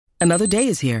Another day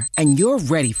is here, and you're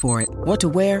ready for it. What to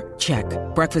wear? Check.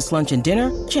 Breakfast, lunch, and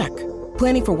dinner? Check.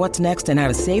 Planning for what's next and how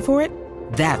to save for it?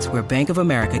 That's where Bank of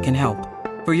America can help.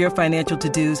 For your financial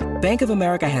to-dos, Bank of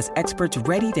America has experts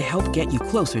ready to help get you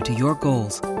closer to your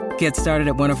goals. Get started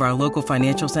at one of our local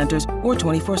financial centers or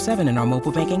 24/7 in our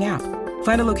mobile banking app.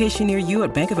 Find a location near you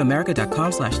at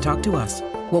bankofamerica.com/talktous.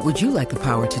 What would you like the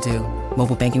power to do?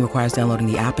 Mobile banking requires downloading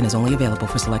the app and is only available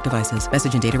for select devices.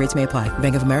 Message and data rates may apply.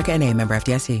 Bank of America N.A., member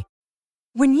FDIC.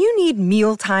 When you need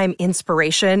mealtime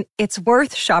inspiration, it's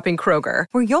worth shopping Kroger,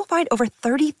 where you'll find over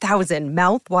 30,000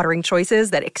 mouth-watering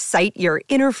choices that excite your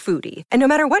inner foodie. And no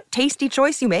matter what tasty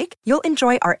choice you make, you'll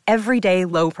enjoy our everyday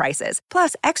low prices,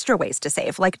 plus extra ways to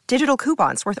save, like digital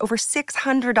coupons worth over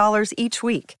 $600 each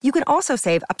week. You can also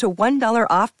save up to $1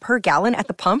 off per gallon at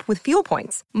the pump with fuel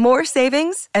points. More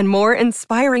savings and more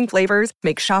inspiring flavors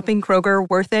make shopping Kroger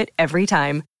worth it every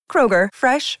time. Kroger,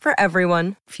 fresh for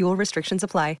everyone. Fuel restrictions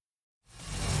apply.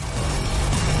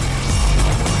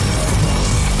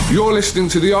 You're listening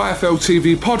to the IFL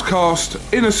TV podcast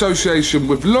in association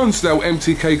with Lonsdale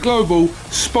MTK Global,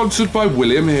 sponsored by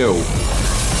William Hill.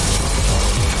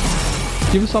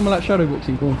 Give us some of that shadow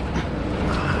boxing, go on.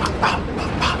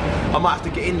 I might have to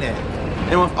get in there.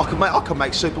 Anyone, I can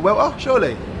make super welter,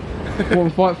 surely. Want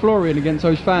to fight Florian against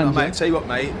those fans? No, mate, tell you what,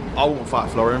 mate, I won't fight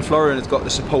Florian. Florian has got the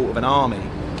support of an army.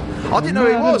 I didn't know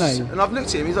who he was, and I've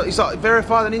looked at him. He's like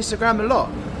verified on Instagram a lot.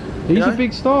 He's a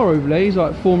big star over there. He's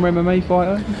like former MMA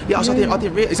fighter. Yeah, I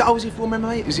didn't realise. Was he former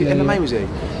MMA? Was he MMA? Was he?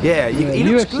 Yeah, he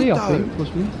looks UFC, good though. I think,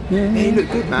 possibly. Yeah, he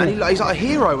looked good, man. He's like a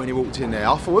hero when he walked in there.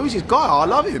 I thought, who's this guy? I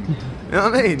love him. You know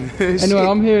what I mean? Anyway,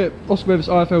 I'm here at Oscar Webb's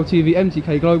IFL TV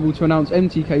MTK Global to announce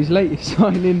MTK's latest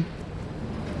signing,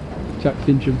 Jack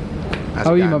Fincham.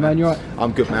 How are you, my man? You alright?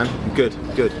 I'm good, man. I'm good.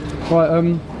 Right,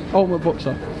 Ultimate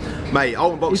Boxer. Mate,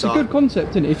 Ultimate Boxer. It's a good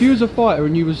concept, isn't it? If you was a fighter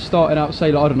and you was starting out, say,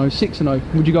 like, I don't know, 6-0,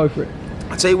 would you go for it?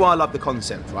 I tell you why I love the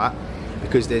concept, right?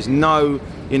 Because there's no,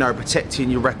 protecting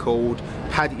your record,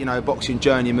 boxing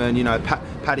journeyman,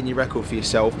 padding your record for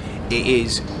yourself. It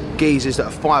is geezers that are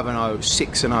 5-0,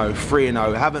 6-0,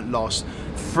 3-0, haven't lost,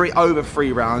 over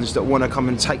 3 rounds that want to come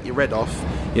and take your head off.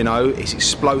 It's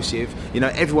explosive.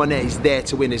 Everyone there is there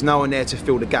to win. There's no one there to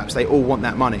fill the gaps. They all want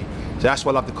that money. So that's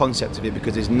why I love the concept of it,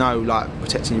 because there's no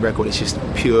protecting your record. It's just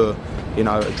pure,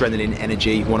 adrenaline,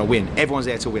 energy. You want to win. Everyone's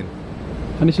there to win.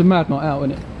 And it's a mad night out,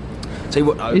 isn't it? Tell you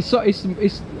what, though.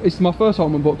 It's my first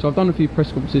Ultimate Boxer. I've done a few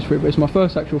press conferences for it, but it's my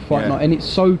first actual fight night, and it's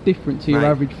so different to your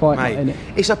average fight night, isn't it?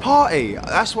 It's a party.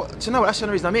 That's the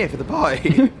only reason I'm here, for the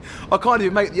party. I can't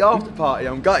even make the after party.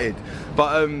 I'm gutted.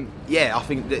 But I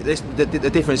think the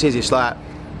difference is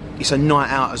it's a night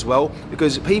out as well,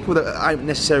 because people that aren't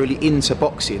necessarily into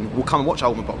boxing will come and watch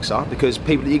Ultimate Boxer, because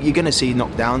you're going to see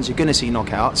knockdowns, you're going to see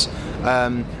knockouts.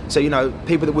 So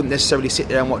people that wouldn't necessarily sit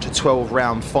there and watch a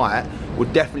 12-round fight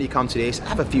would definitely come to this,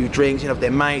 have a few drinks, with their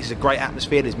mates. It's a great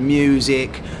atmosphere, there's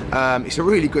music. It's a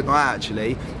really good night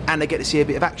actually, and they get to see a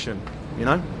bit of action.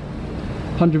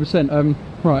 100%.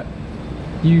 Right,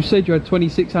 you said you had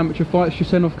 26 amateur fights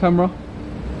just sent off camera.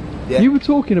 Yeah. You were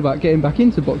talking about getting back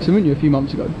into boxing, weren't you, a few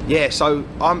months ago? Yeah, so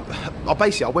I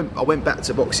went back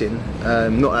to boxing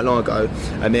not that long ago,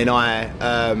 and then I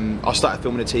started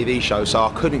filming a TV show, so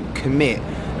I couldn't commit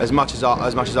as much as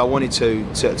I wanted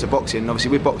to boxing. And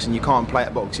obviously with boxing, you can't play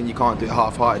at boxing, you can't do it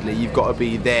half-heartedly. You've got to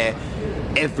be there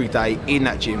every day in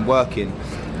that gym working.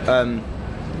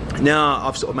 Now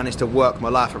I've sort of managed to work my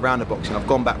life around the boxing. I've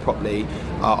gone back properly.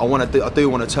 I do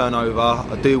want to turn over.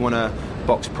 I do want to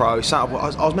box pro. So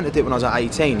I was meant to do it when I was at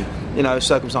 18.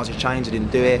 Circumstances changed. I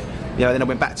didn't do it. Then I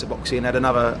went back to boxing. Had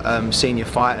another senior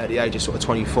fight at the age of sort of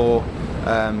 24.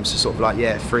 So sort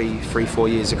of 4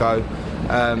 years ago.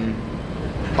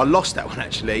 I lost that one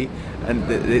actually, and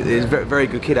there's a very, very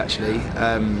good kid actually.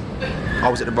 I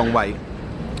was at the wrong weight.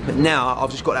 But now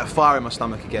I've just got that fire in my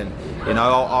stomach again.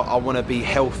 I want to be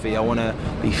healthy, I want to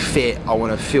be fit, I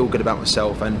want to feel good about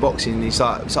myself. And boxing is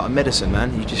it's like a medicine,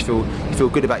 man. You just feel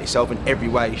good about yourself in every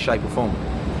way, shape or form.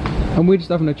 And we're just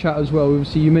having a chat as well.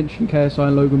 Obviously, you mentioned KSI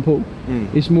and Logan Paul.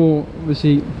 It's more,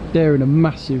 obviously, they're in a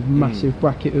massive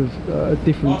bracket of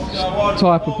different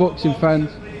type of boxing fans.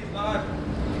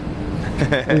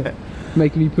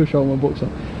 Making me push on my boxer.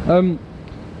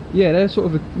 Yeah, they're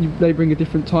sort of they bring a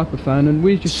different type of fan, and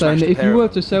we're just saying that if you were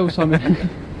to sell something,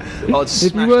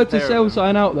 if you were to sell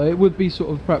something out there, it would be sort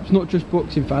of perhaps not just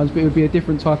boxing fans, but it would be a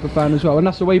different type of fan as well, and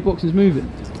that's the way boxing's moving.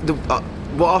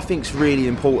 What I think's really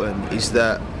important is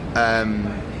that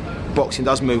boxing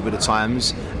does move with the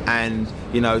times, and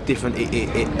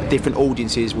different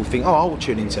audiences will think, oh, I'll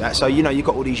tune into that. So you've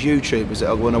got all these YouTubers that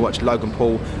are going to watch Logan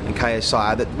Paul and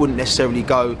KSI that wouldn't necessarily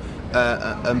go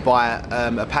and buy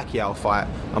a Pacquiao fight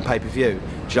on pay-per-view.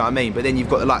 Do you know what I mean? But then you've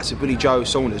got the likes of Billy Joe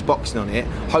Saunders boxing on it.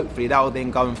 Hopefully they'll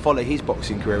then go and follow his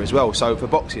boxing career as well. So for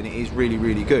boxing, it is really,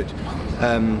 really good.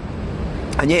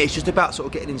 And yeah, it's just about sort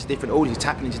of getting into different audiences,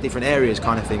 tapping into different areas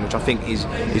kind of thing, which I think is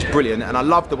brilliant. And I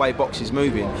love the way boxing's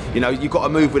moving. You know, you've got to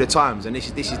move with the times, and this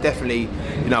is definitely,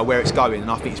 you know, where it's going,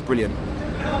 and I think it's brilliant.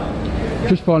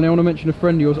 Just finally, I want to mention a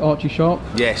friend of yours, Archie Sharp.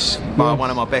 Yes, one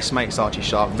of my best mates, Archie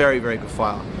Sharp. Very, very good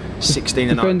fighter.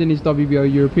 16-0. Defending his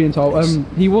WBO European title.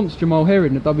 He wants Jamal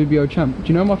Herring, the WBO champ. Do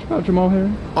you know much about Jamal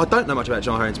Herring? I don't know much about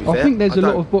Jamal Herring, to be fair. I think there's a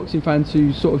lot of boxing fans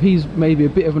who sort of, he's maybe a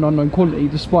bit of an unknown quantity,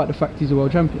 despite the fact he's a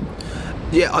world champion.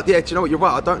 Yeah. Do you know what? You're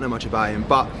right. I don't know much about him,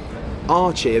 but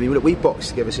Archie, I mean, we boxed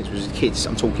together since we was kids.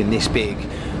 I'm talking this big,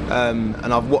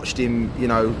 and I've watched him, you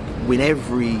know, win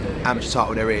every amateur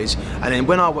title there is. And then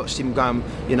when I watched him go,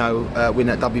 you know, win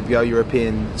that WBO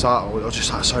European title, I was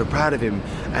just like so proud of him.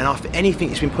 And after anything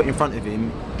that's been put in front of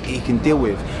him, he can deal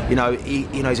with. You know,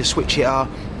 he's a switch hitter.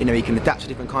 You know, he can adapt to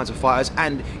different kinds of fighters.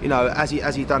 And you know, as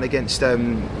he done against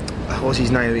what's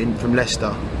his name from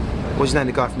Leicester? What's his name?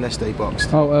 The guy from Leicester he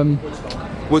boxed.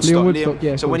 Woodstock. Leon Woodstock,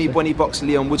 yeah. So when he boxed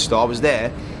Leon Woodstock, I was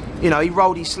there. You know, he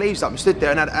rolled his sleeves up and stood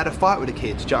there and had a fight with the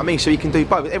kid. Do you know what I mean? So he can do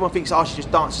both. Everyone thinks Archie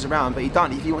just dances around, but he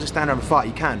don't. If he wants to stand there and fight,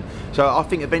 he can. So I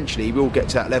think eventually he will get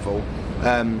to that level.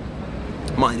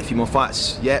 Might need a few more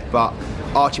fights yet, but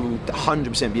Archie will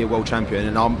 100% be a world champion,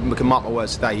 and I can mark my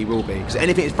words today, he will be. Because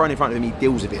anything that's thrown in front of him, he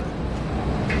deals with it.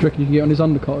 Do you reckon you can get on his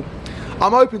undercard?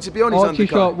 I'm open to be on his undercard. Archie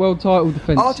Sharp world title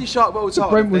defence. Archie Sharp world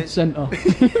title Brentwood defence. Centre.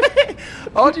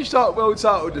 Archie Sharp world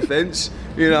title defence,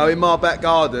 you know, in my back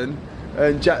garden,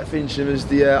 and Jack Fincham as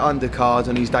the undercard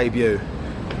on his debut.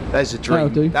 There's a dream.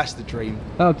 That'll do. That's the dream.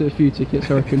 That'll do a few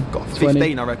tickets, I reckon. Got 20.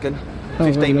 15, I reckon.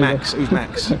 15 max. Who's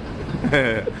max?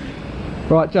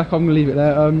 Right, Jack, I'm going to leave it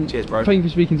there. Cheers, bro. Thank you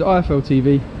for speaking to IFL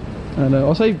TV.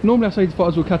 And normally I say to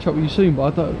fighters we'll catch up with you soon,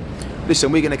 but I don't.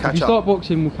 Listen, we're going to catch up. If you start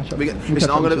boxing, we'll catch up.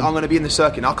 Listen, I'm going to be in the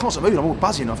circuit now. I can't stop moving. I'm all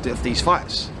buzzing off these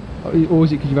fights. Or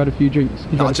is it because you've had a few drinks?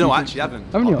 No, do you know, I actually haven't.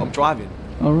 Haven't you? I'm driving.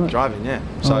 All right. Driving, yeah.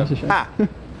 Oh, So, that's a shame.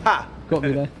 ha. Got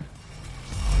me there.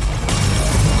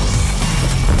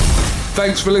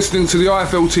 Thanks for listening to the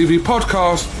IFL TV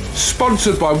podcast,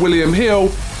 sponsored by William Hill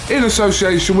in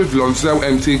association with Lonsdale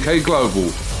MTK Global.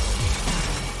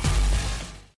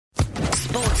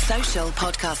 Sports Social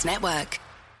Podcast Network.